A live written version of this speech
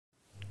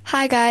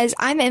Hi guys,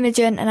 I'm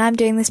Imogen and I'm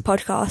doing this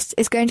podcast.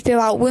 It's going to be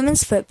about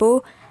women's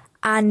football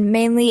and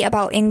mainly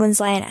about England's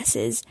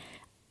Lionesses.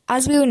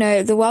 As we all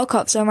know, the World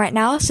Cup's on right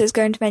now, so it's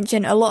going to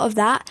mention a lot of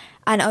that,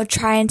 and I'll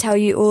try and tell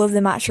you all of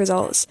the match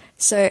results.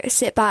 So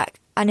sit back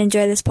and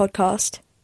enjoy this podcast.